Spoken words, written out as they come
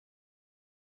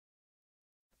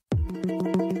You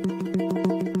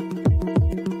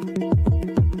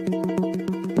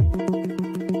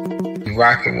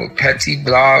rocking with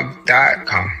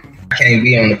pettyblog.com. I can't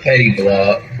be on the petty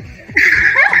blog.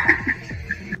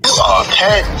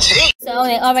 So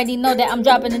they already know that I'm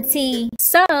dropping the tea.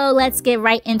 So let's get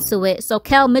right into it. So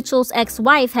Kel Mitchell's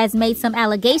ex-wife has made some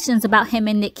allegations about him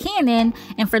and Nick Cannon.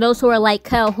 And for those who are like,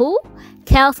 Kel who?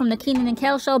 Kel from the Kenan and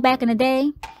Kel show back in the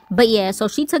day. But yeah, so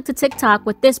she took to TikTok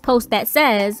with this post that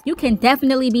says, "You can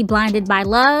definitely be blinded by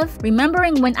love.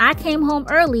 Remembering when I came home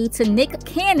early to Nick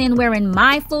Cannon wearing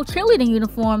my full cheerleading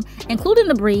uniform, including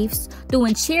the briefs,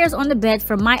 doing cheers on the bed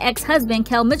for my ex-husband,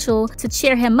 Kel Mitchell, to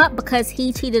cheer him up because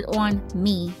he cheated on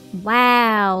me."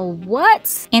 Wow,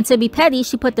 what? And to be petty,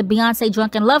 she put the Beyonce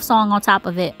Drunken Love song on top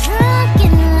of it.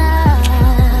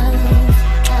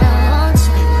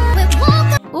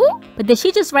 But did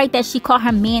she just write that she caught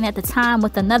her man at the time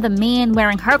with another man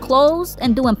wearing her clothes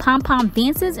and doing pom-pom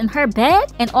dances in her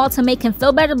bed? And all to make him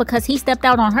feel better because he stepped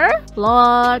out on her?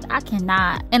 Lord, I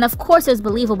cannot. And of course it's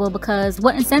believable because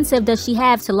what incentive does she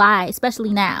have to lie,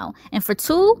 especially now? And for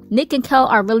two, Nick and Kel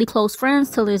are really close friends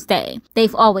till this day.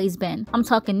 They've always been. I'm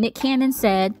talking Nick Cannon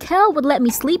said, "Kel would let me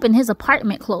sleep in his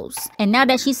apartment close." And now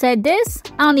that she said this,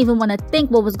 I don't even want to think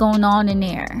what was going on in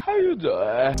there. How you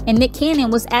doing? And Nick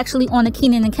Cannon was actually on the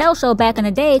Kenan and Kel show back in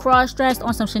the day, cross-dressed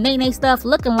on some Shanae stuff,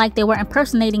 looking like they were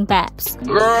impersonating Baps.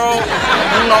 Girl, you know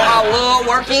I love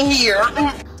working here.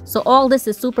 So all this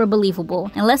is super believable.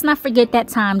 And let's not forget that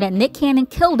time that Nick Cannon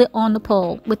killed it on the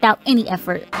pole without any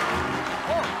effort.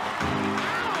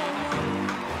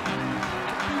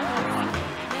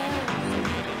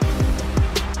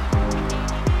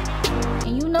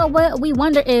 You know what? We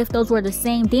wonder if those were the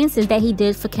same dances that he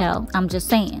did for Kel. I'm just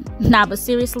saying. Nah, but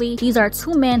seriously, these are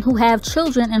two men who have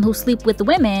children and who sleep with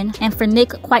women, and for Nick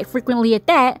quite frequently at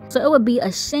that, so it would be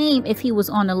a shame if he was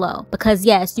on the low. Because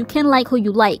yes, you can like who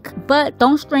you like, but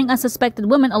don't string unsuspected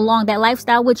women along that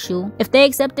lifestyle with you. If they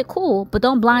accept it, cool, but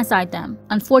don't blindside them.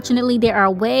 Unfortunately, there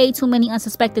are way too many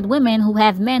unsuspected women who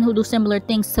have men who do similar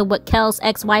things to what Kel's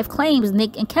ex-wife claims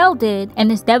Nick and Kel did,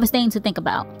 and it's devastating to think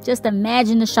about. Just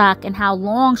imagine the shock and how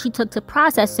long she took to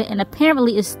process it, and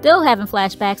apparently is still having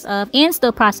flashbacks of and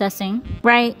still processing,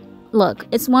 right? Look,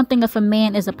 it's one thing if a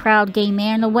man is a proud gay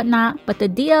man or whatnot, but the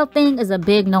DL thing is a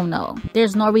big no-no.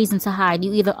 There's no reason to hide.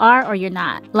 You either are or you're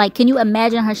not. Like, can you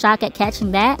imagine her shock at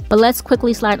catching that? But let's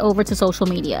quickly slide over to social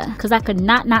media, because I could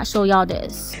not show y'all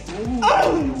this.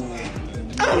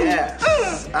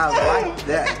 Yes, I like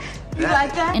that. You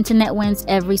like that? Internet wins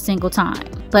every single time.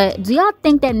 But do y'all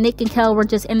think that Nick and Kel were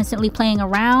just innocently playing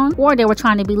around, or they were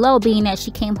trying to be low being that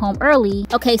she came home early?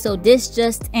 Okay, so this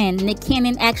just in. Nick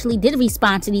Cannon actually did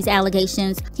respond to these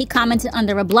allegations. He commented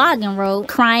under a blog and wrote,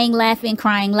 "Crying, laughing,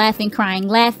 crying, laughing, crying,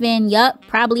 laughing. Yup,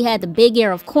 probably had the big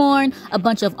ear of corn, a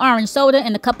bunch of orange soda,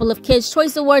 and a couple of Kids'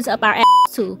 Choice Awards up our ass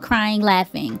too. Crying,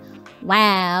 laughing."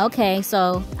 Wow, okay,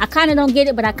 so I kind of don't get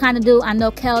it, but I kind of do. I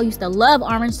know Kel used to love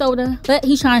orange soda, but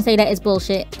he's trying to say that it's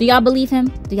bullshit. Do y'all believe him?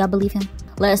 Do y'all believe him?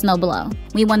 Let us know below.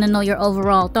 We want to know your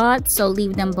overall thoughts, so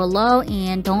leave them below.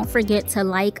 And don't forget to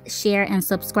like, share, and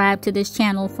subscribe to this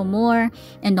channel for more.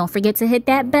 And don't forget to hit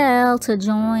that bell to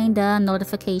join the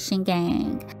notification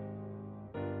gang.